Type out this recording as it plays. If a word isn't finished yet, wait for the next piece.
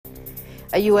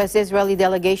A U.S.-Israeli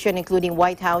delegation, including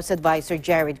White House advisor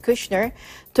Jared Kushner,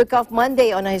 took off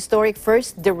Monday on a historic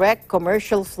first direct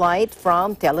commercial flight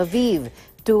from Tel Aviv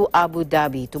to Abu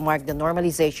Dhabi to mark the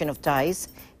normalization of ties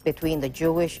between the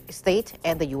Jewish state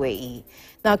and the UAE.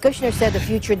 Now, Kushner said the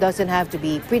future doesn't have to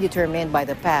be predetermined by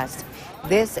the past.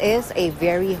 This is a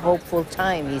very hopeful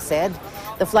time, he said.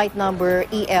 The flight number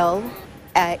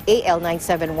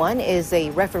AL971 is a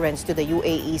reference to the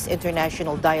UAE's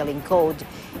international dialing code,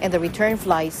 and the return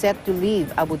flight set to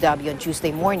leave Abu Dhabi on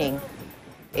Tuesday morning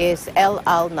is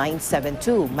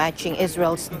LL972, matching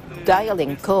Israel's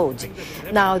dialing code.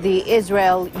 Now, the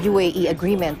Israel-UAE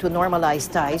agreement to normalize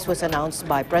ties was announced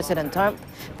by President Trump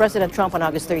on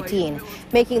August 13,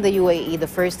 making the UAE the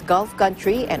first Gulf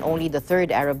country and only the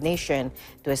third Arab nation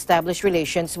to establish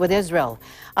relations with Israel.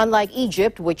 Unlike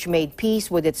Egypt, which made peace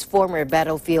with its former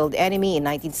battlefield enemy in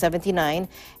 1979,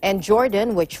 and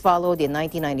Jordan, which followed in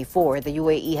 1994, the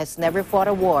UAE has never fought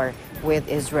a war with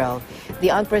Israel. The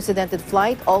unprecedented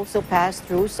flight also passed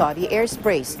through Saudi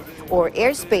airspace,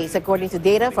 according to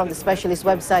data from the specialist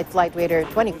website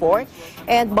FlightRadar24,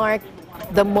 and marked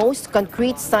the most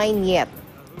concrete sign yet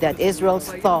that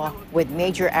Israel's thaw with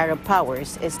major Arab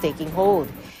powers is taking hold.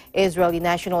 Israeli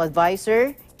National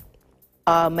Advisor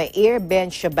Meir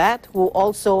Ben Shabbat, who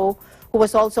was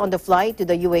also on the flight to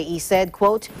the UAE, said,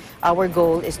 quote, "Our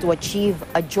goal is to achieve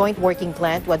a joint working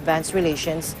plan to advance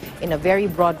relations in a very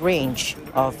broad range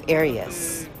of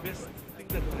areas."